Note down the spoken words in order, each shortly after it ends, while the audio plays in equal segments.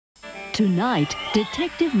Tonight,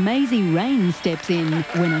 Detective Maisie Raine steps in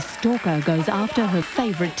when a stalker goes after her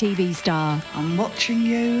favourite TV star. I'm watching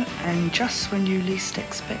you, and just when you least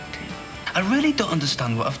expect it. I really don't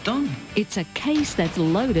understand what I've done. It's a case that's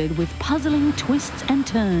loaded with puzzling twists and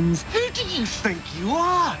turns. Who do you think you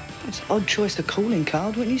are? It's an odd choice of calling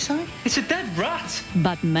card, wouldn't you say? It's a dead rat.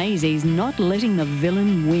 But Maisie's not letting the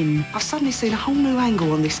villain win. I've suddenly seen a whole new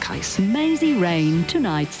angle on this case. Maisie Raine,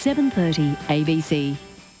 tonight, 7:30, ABC.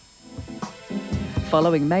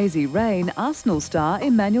 Following Maisie Raine, Arsenal star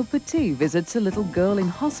Emmanuel Petit visits a little girl in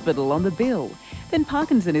hospital on the bill. Then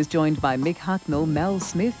Parkinson is joined by Mick Hucknall, Mel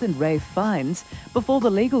Smith and Rafe Fiennes before the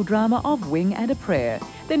legal drama of Wing and a Prayer.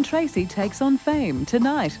 Then Tracy takes on Fame,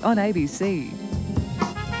 tonight on ABC.